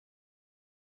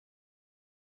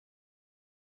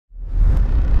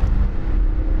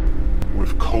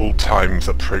difficult times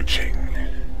approaching.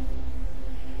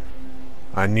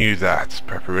 I knew that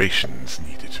preparations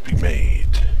needed to be made.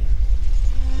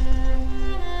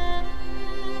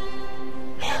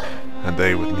 And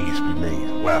they would need to be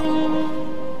made well.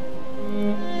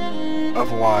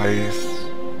 Otherwise,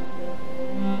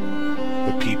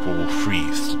 the people will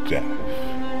freeze to death.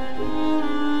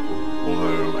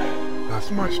 Although,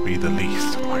 that might be the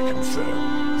least of my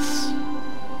concerns.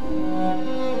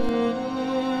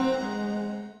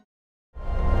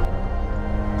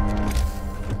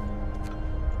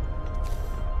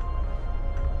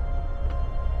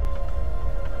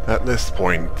 At this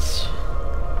point,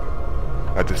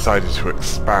 I decided to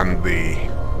expand the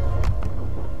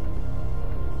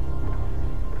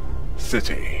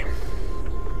city,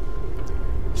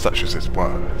 such as it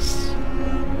was,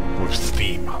 with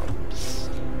steam hubs.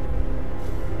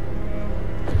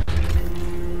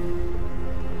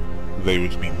 They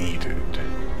would be needed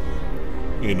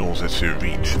in order to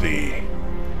reach the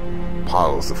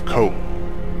piles of coal.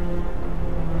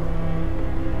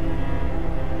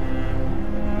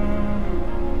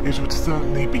 It would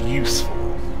certainly be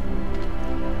useful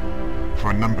for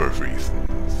a number of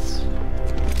reasons.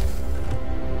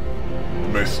 The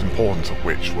most important of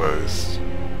which was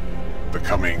the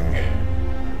coming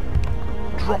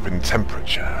drop in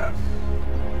temperature.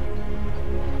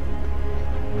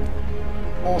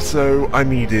 Also, I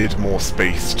needed more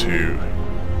space to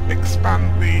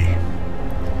expand the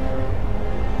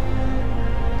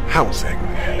housing.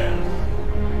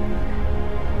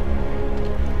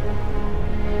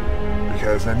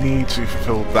 Because I need to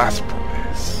fulfill that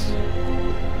promise.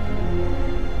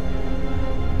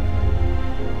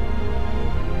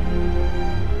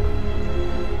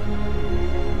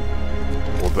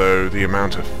 Although the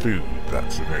amount of food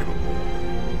that's available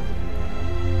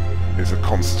is a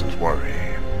constant worry.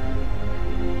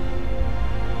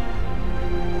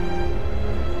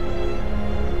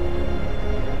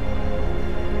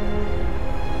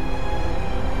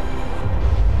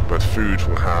 But food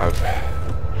will have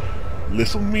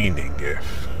little meaning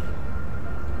if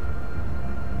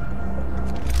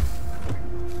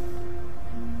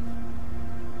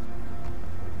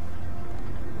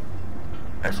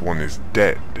everyone is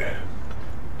dead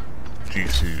due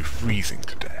to freezing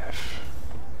to death.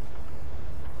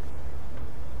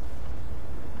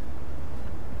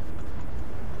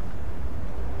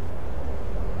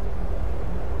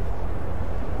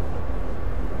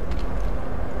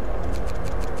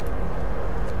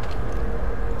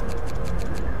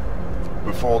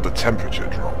 Before the temperature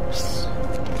drops,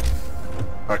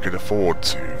 I could afford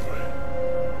to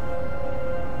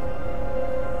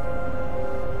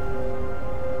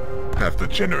have the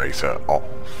generator off.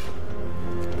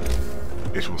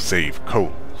 It will save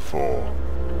coal for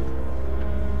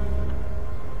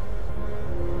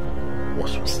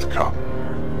what was to come.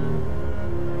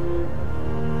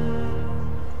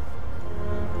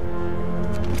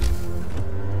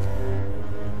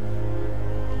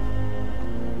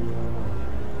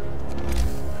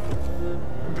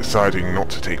 Deciding not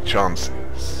to take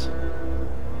chances,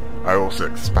 I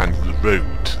also expanded the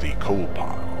road to the coal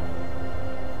pile.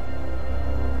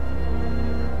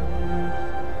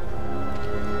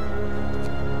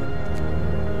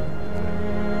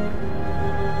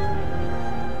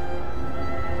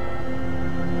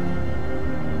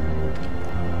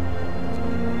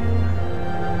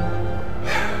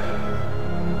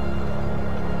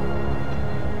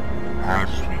 How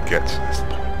did we get to this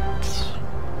point?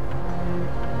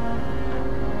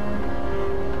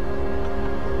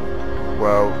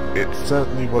 Well, it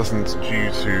certainly wasn't due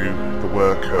to the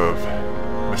work of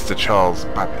Mr. Charles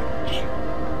Babbage.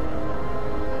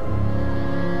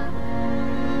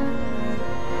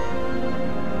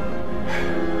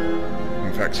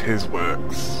 In fact, his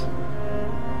works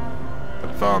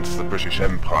advanced the British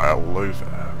Empire all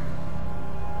over.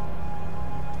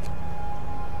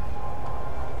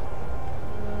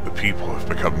 The people have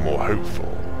become more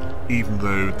hopeful, even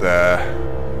though their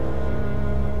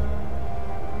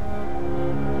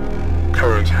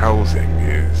current housing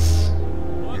is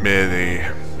merely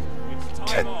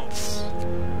tents.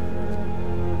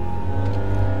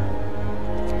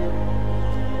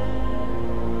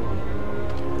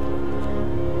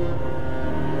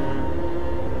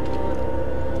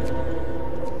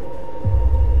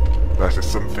 That is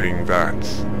something that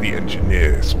the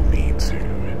engineers will need to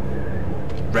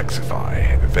rectify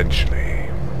eventually.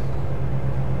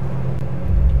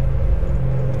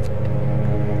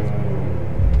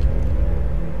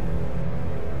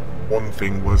 One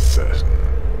thing was certain.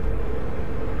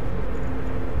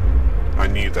 I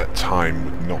knew that time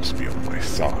would not be on my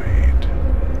side.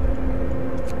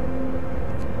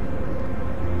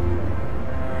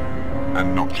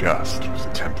 And not just with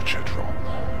the temperature drop.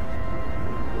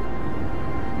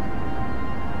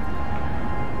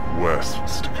 Worse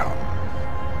was to come.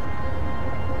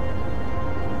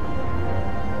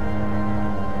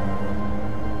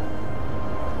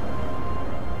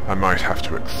 I might have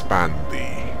to expand the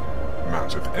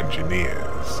amount of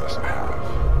engineers that I have.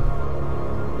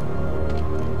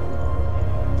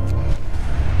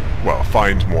 Well,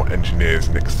 find more engineers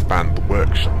and expand the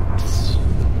workshops.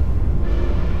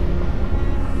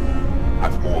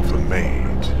 Have more of them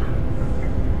made.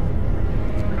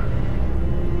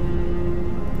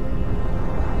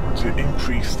 To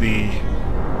increase the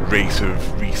rate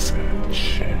of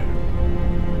research.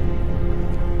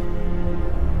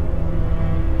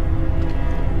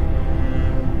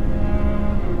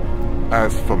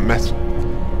 As for metal,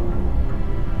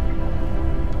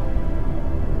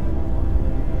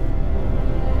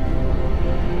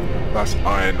 that's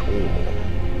iron ore.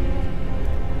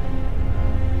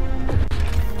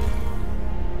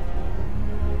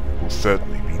 Will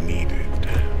certainly be needed.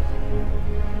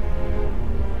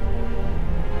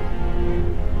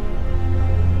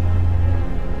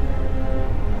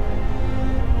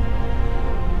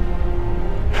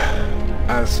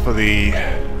 As for the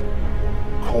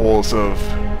cause of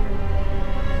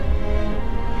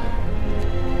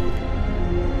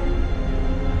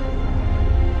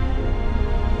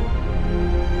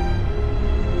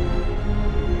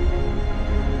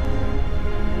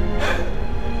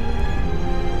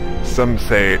some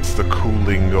say it's the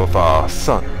cooling of our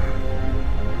sun,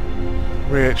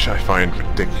 which I find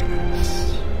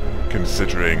ridiculous,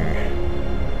 considering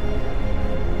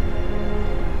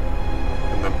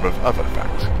a number of other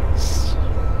factors,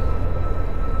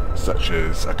 such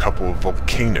as a couple of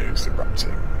volcanoes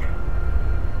erupting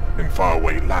in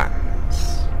faraway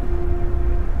lands.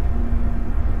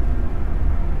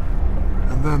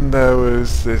 And then there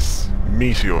was this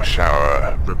meteor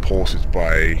shower reported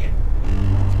by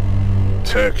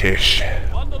Turkish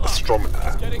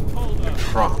astronomer in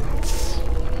France.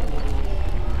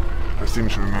 I seem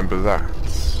to remember that.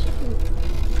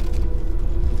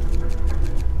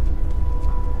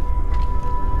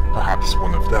 Perhaps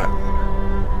one of them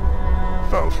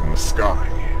fell from the sky.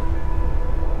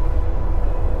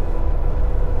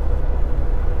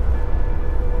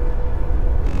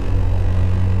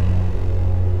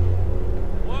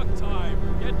 Work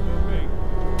time. Get moving.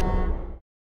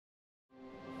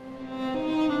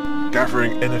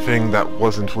 Gathering anything that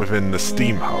wasn't within the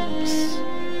steam hubs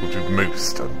would be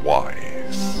most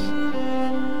unwise,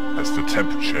 as the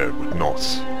temperature would not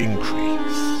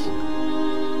increase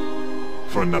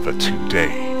for another 2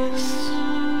 days.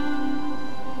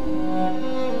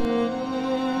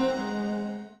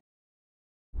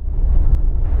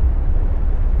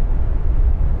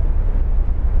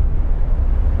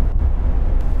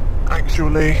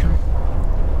 Actually,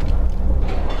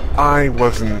 I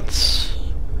wasn't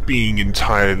being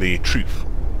entirely truthful.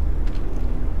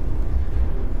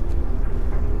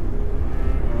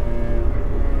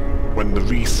 When the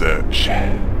research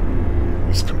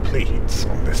was complete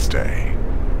on this day,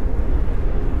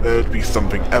 there'd be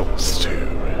something else to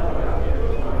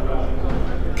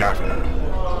gather.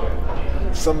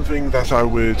 Something that I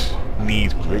would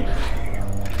need greatly.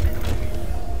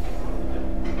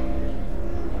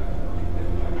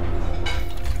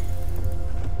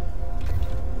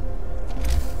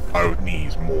 I would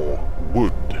need more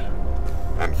wood,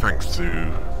 and thanks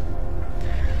to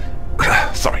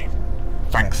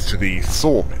thanks to the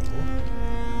sawmill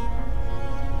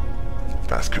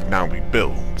that could now be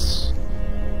built,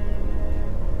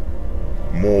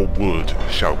 more wood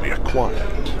shall be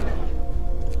acquired.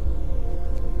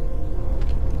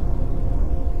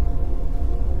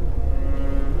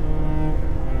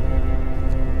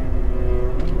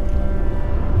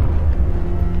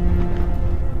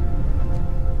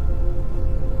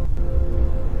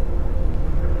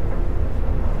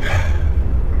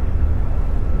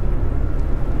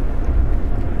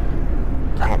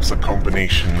 A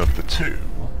combination of the two.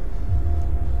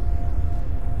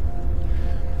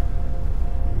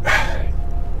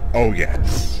 Oh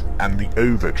yes, and the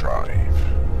overdrive.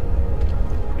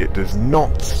 It does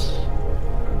not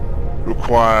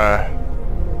require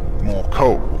more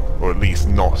coal, or at least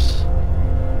not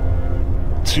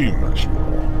too much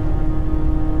more.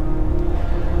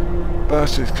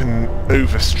 But it can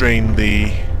overstrain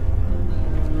the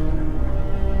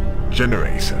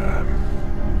generator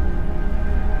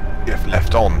if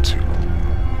left on too long.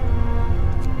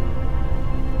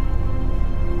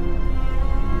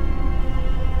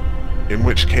 In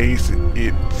which case,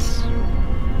 it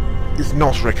is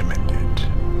not recommended.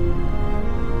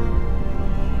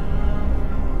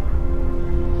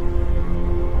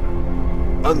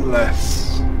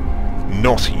 Unless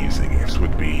not using it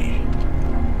would be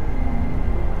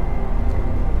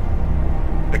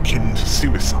akin to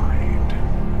suicide.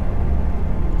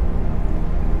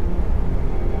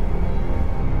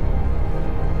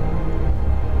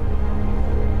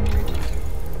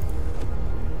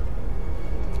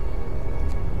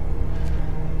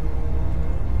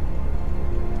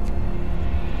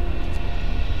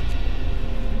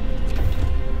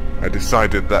 I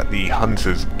decided that the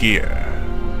hunter's gear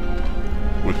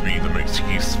would be the most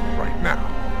useful right now.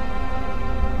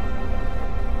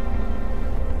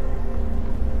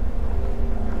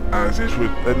 As it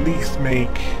would at least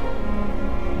make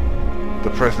the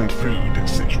present food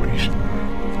situation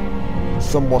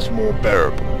somewhat more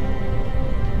bearable.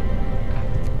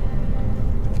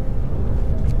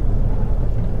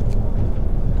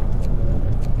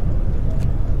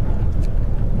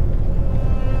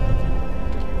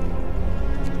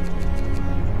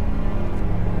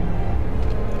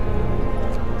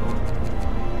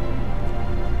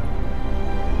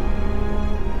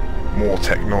 More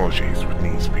technologies would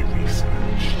need to be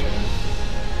researched.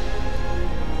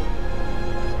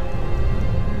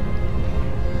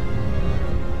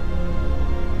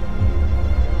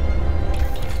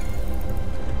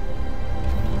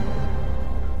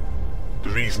 The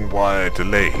reason why I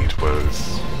delayed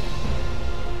was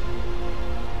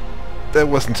there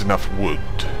wasn't enough wood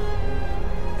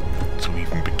to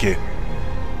even begin.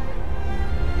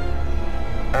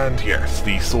 And yes,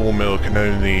 the sawmill can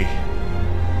only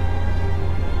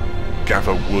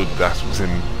gather wood that was in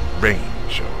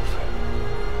range of.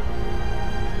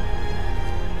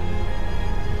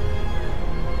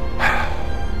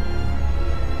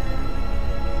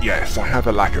 Yes, I have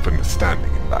a lack of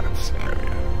understanding in that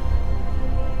area.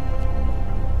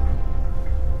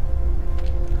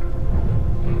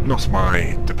 Not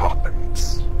my department.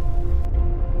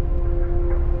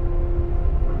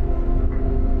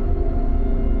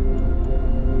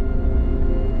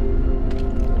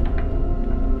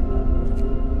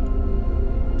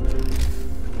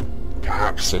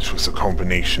 Perhaps it was a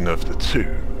combination of the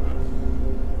two.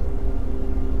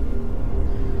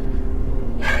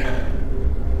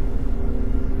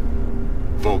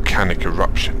 Volcanic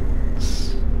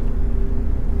eruptions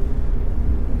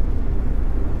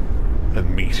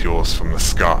and meteors from the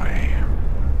sky.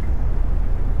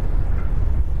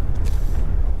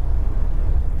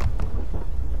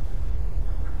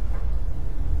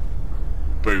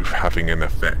 Both having an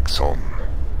effect on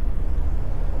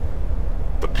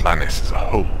the planet as a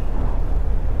whole.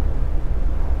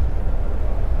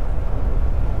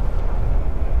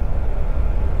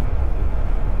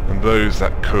 And those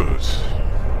that could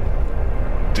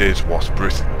did what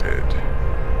Britain did.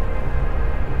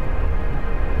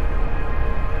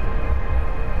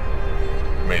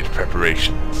 Made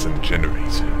preparations and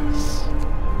generators,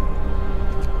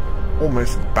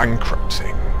 almost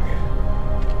bankrupting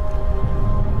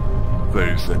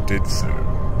those that did so.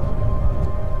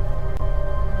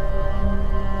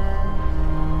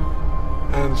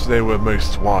 And they were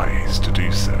most wise to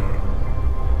do so,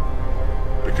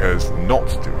 because not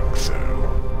doing so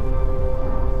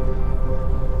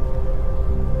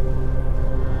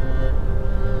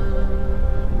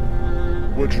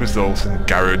would result in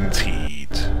guaranteed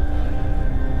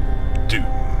doom.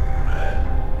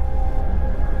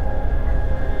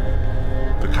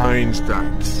 The kind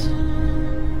that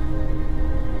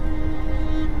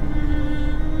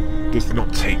does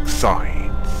not take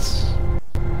sides.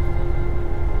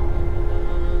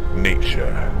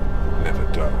 Nature never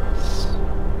does.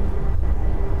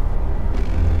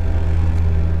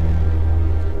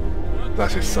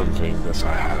 That is something that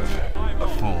I have a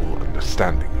full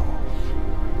understanding of.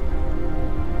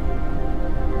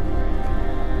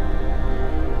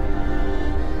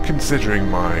 Considering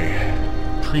my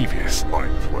previous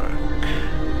line of work,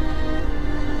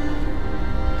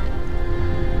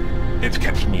 it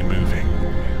kept me moving.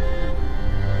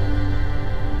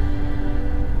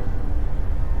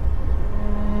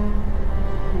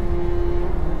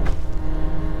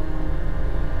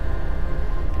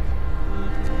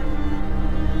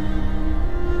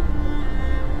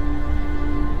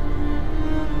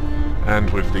 And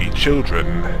with the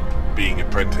children being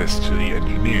apprenticed to the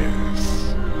engineers,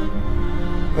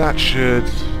 that should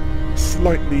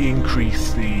slightly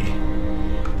increase the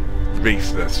rate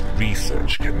that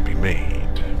research can be made.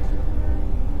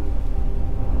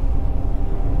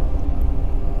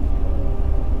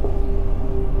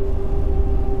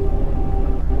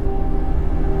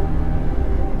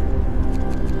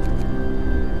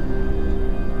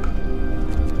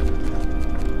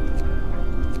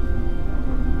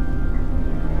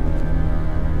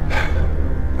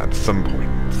 At some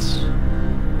point,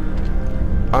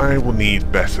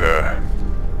 need better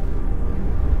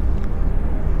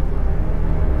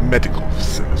medical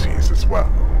facilities as well.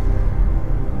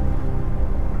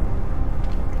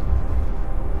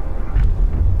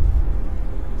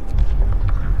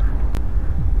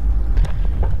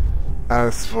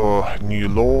 As for new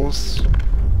laws,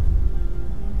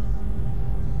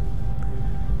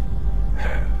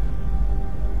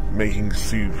 making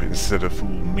soup instead of full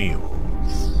meals.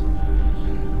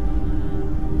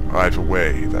 Either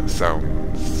way, that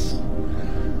sounds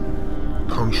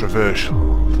controversial.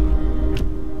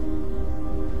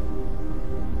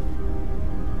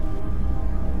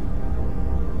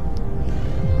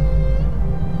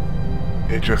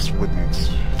 It just wouldn't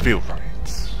feel right.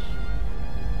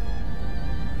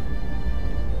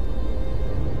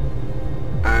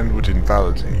 And would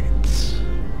invalidate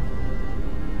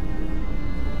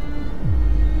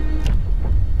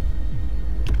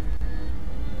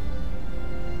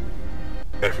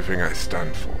everything I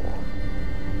stand for.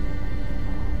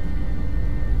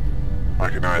 I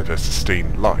can either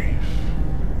sustain life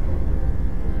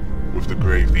with the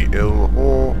gravely ill,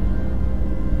 or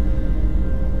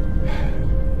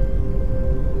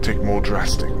take more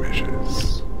drastic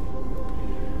measures.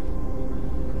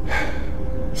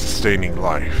 Sustaining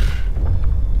life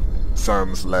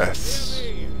sounds less...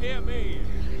 Hear me!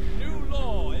 New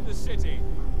law in the city!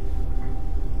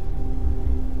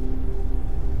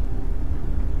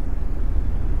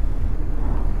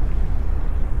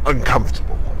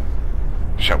 uncomfortable,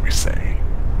 shall we say.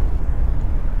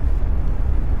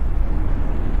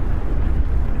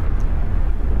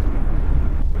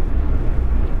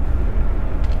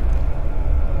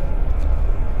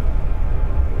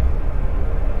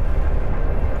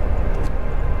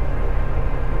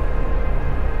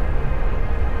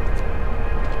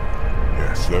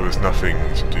 Yes, there was nothing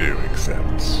to do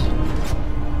except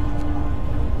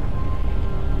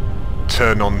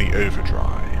turn on the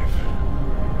overdrive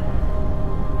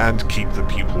and keep the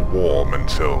people warm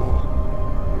until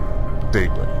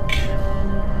daybreak.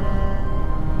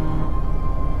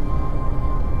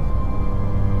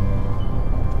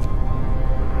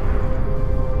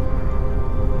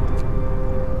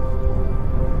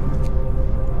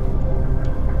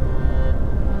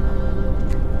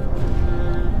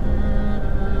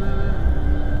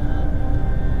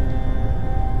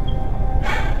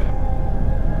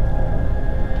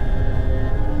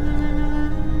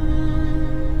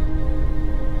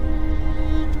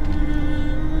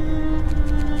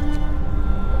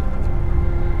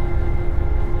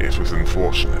 It was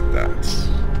unfortunate that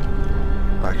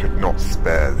I could not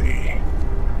spare the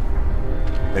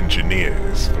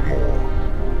engineers for more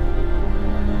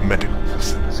medical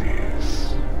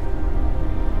facilities.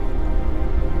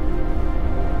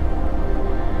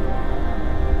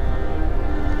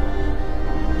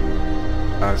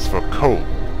 As for coal,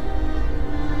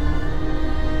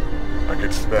 I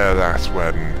could spare that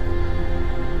when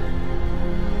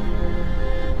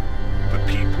the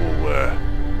people were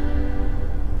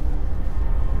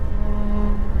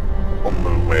on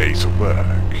the way to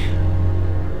work,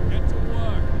 Get to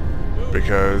work!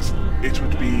 because it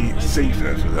would be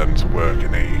safer for them to work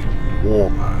in a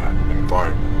warmer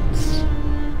environment.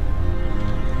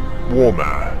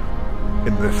 Warmer,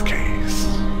 in this case,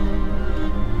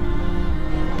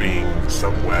 being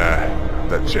somewhere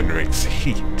that generates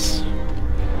heat.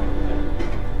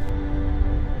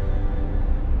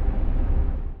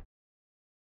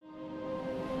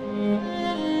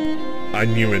 I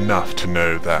knew enough to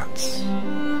know that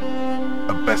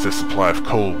a better supply of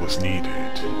coal was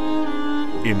needed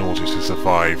in order to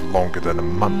survive longer than a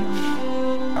month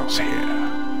out here.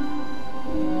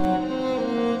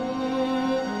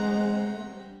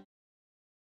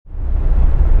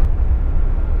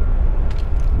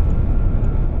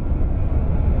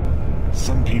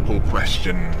 Some people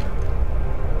question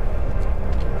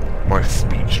my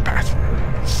speech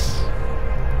patterns.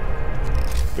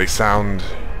 They sound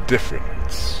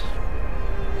different,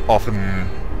 often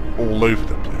all over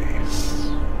the place.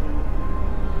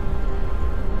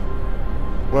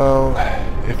 Well,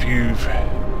 if you've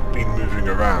been moving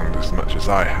around as much as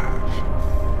I have,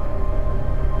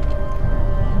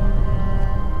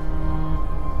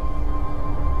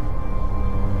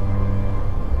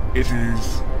 it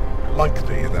is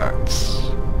likely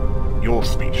that your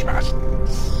speech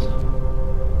patterns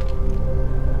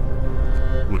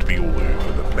would be all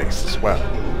over the place as well.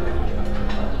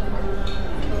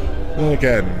 Then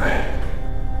again,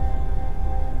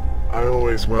 I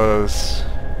always was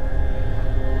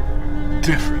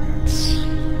different,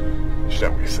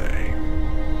 shall we say.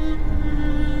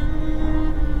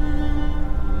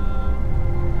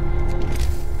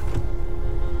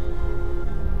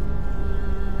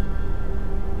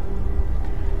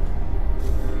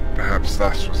 Perhaps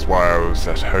that was why I was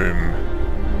at home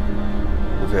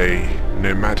with a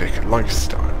nomadic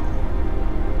lifestyle.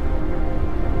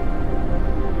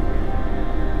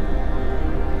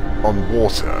 On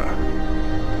water,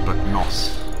 but not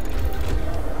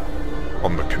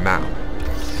on the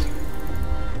canals.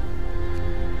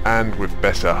 And with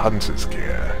better hunter's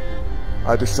gear,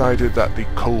 I decided that the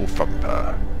coal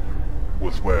thumper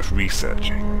was worth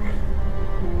researching,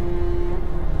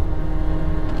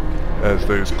 as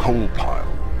those coal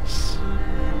piles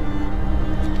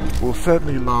will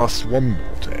certainly last one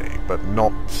more day, but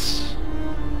not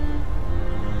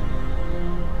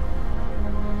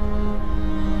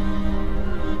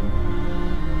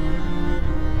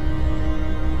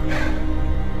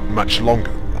much longer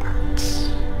than that.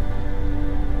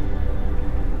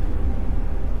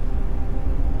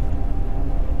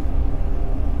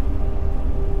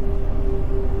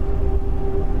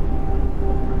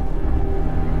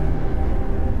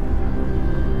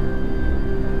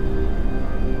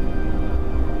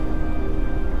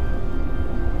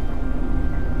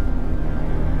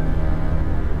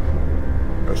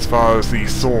 As far as the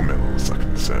sawmills are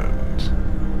concerned,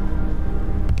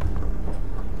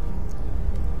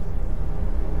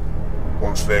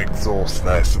 once they exhaust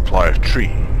their supply of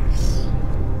trees,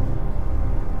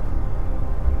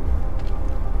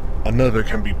 another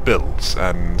can be built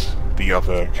and the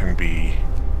other can be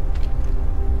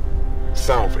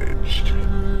salvaged.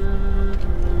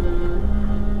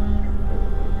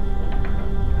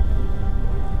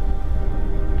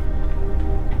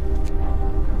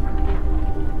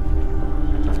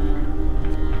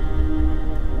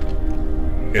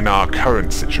 In our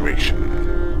current situation,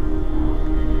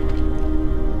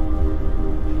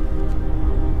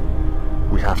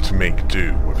 we have to make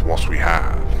do with what we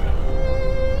have,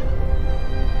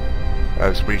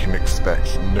 as we can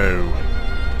expect no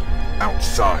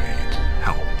outside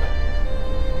help.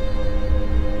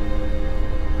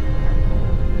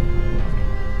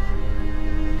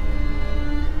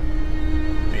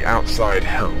 The outside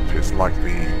help is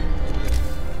likely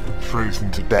frozen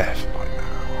to death by now.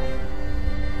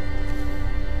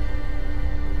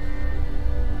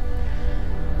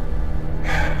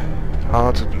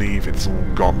 Hard to believe it's all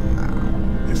gone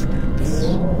now, isn't it?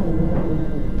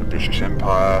 The British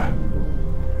Empire,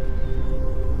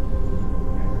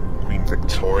 Queen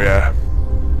Victoria,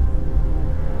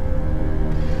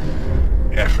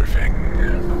 everything.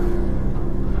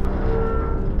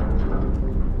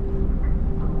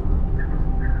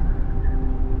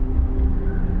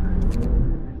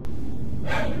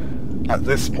 At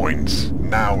this point,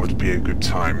 now would be a good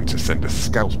time to send a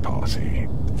scout party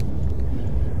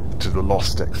to the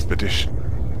lost expedition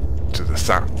to the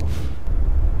south.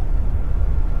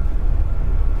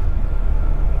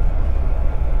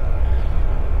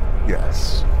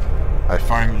 Yes, I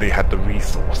finally had the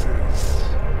resources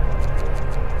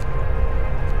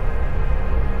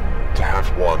to have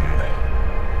one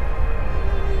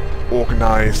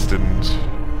organized and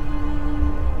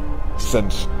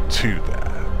sent to there.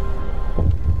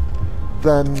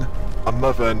 Then a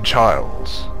mother and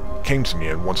child came to me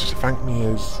and wanted to thank me,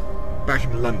 as back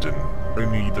in London,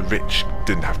 only the rich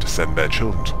didn't have to send their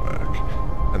children to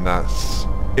work, and that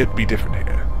it'd be different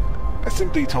here. I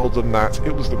simply told them that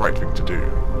it was the right thing to do.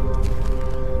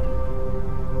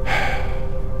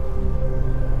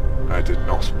 I did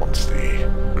not want the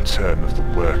return of the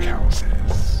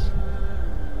workhouses.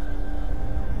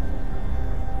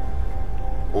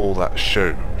 All that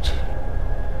showed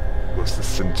was the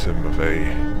symptom of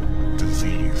a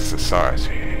diseased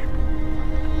society.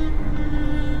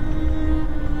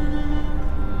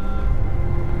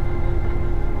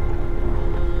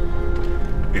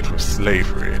 It was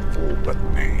slavery in all but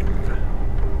name.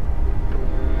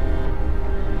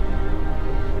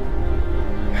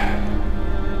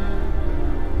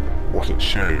 What it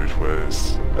showed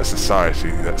was a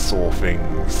society that saw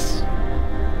things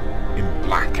in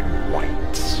black and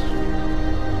white,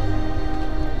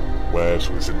 where it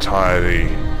was entirely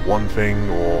one thing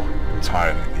or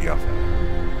entirely the other,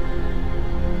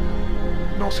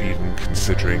 not even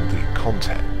considering the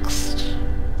context.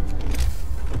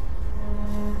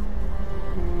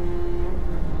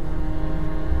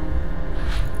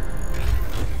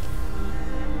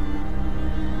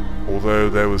 Although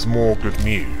there was more good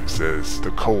news, as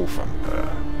the coal thumper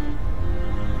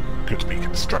could be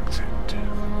constructed.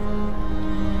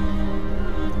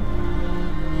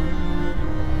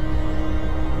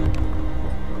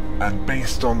 And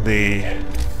based on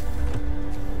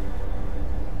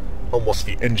what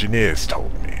the engineers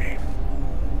told me,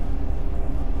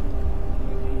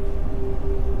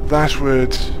 that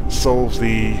would solve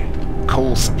the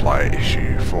coal supply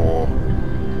issue for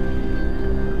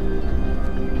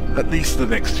at least the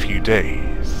next few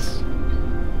days.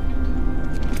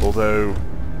 Although,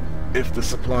 if the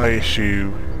supply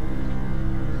issue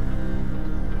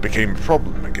became a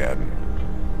problem again,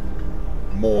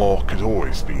 more could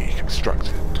always be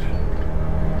constructed.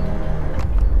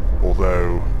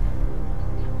 Although,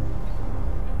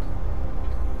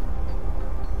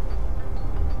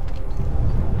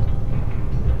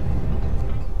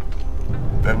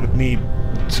 there would need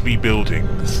to be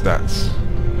buildings that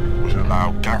would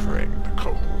allow gathering the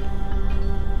coal.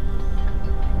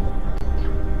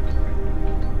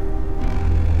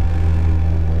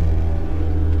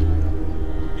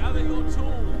 Gather your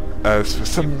tools. As for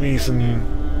some reason,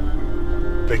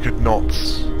 they could not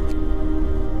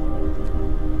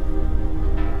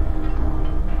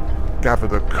gather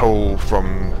the coal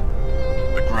from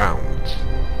the ground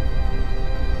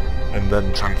and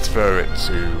then transfer it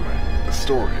to the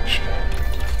storage.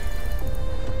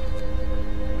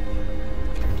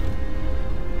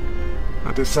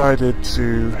 I decided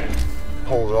to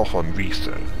hold off on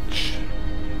research,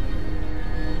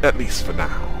 at least for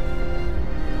now.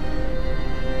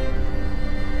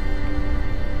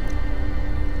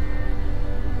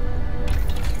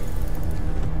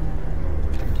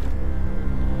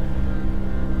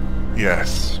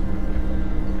 Yes,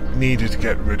 needed to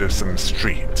get rid of some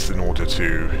streets in order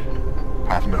to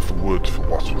have enough wood for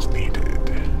what was needed.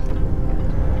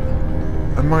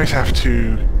 I might have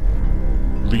to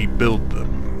rebuild them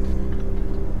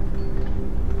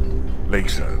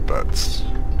later, but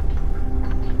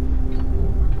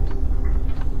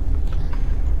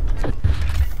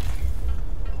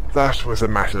that was a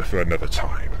matter for another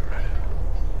time.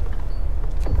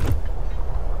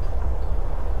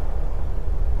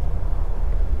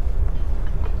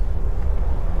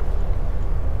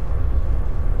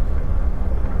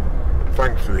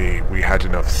 Thankfully, we had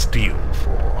enough steel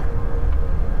for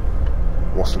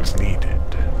what was needed.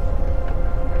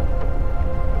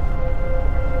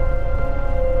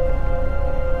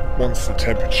 Once the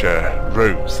temperature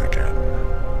rose again,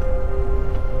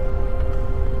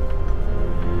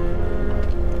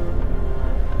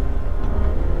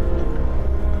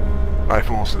 I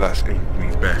thought that it would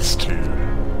be best to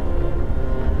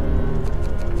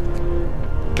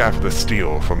gather the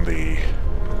steel from the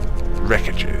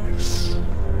wreckages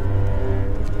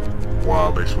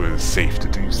while it was safe to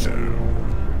do so.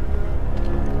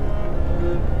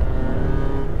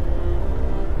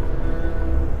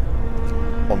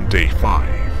 On day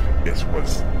 5, it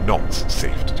was not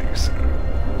safe to do so.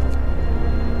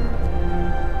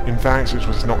 In fact, it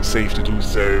was not safe to do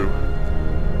so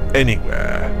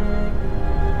anywhere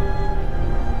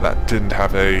that didn't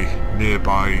have a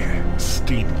nearby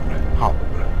steam hub.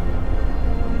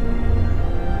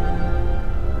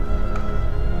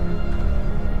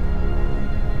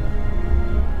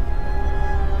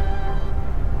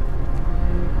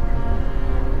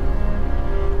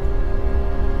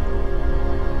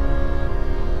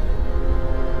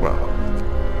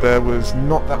 There was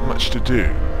not that much to do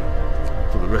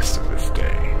for the rest of this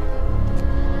day,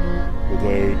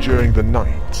 although during the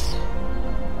night,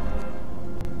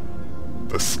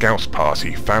 the scout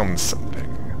party found something.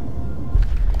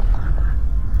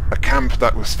 A camp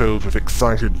that was filled with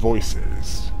excited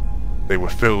voices. They were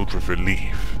filled with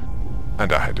relief,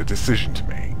 and I had a decision to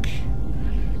make.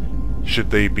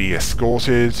 Should they be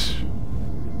escorted,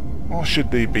 or should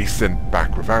they be sent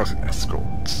back without an escort?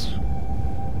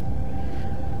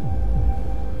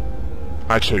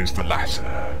 I chose the latter.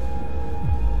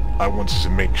 I wanted to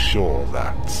make sure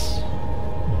that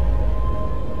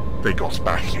they got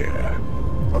back here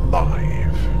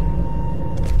alive.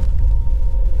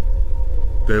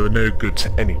 They were no good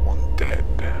to anyone dead.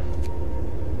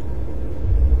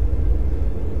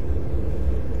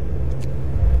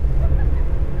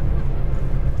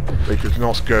 They could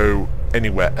not go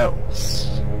anywhere else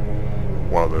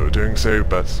while they were doing so,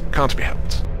 but can't be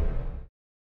helped.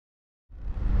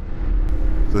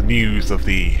 The news of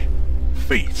the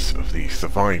fate of the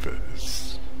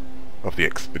survivors of the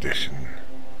expedition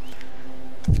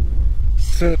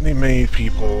certainly made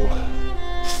people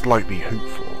slightly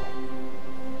hopeful,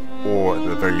 or at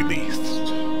the very least,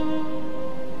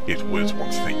 it would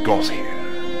once they got here.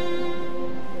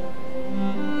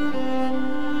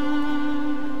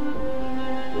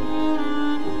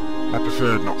 I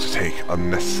preferred not to take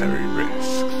unnecessary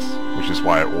risks, which is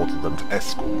why I ordered them to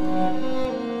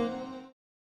escort.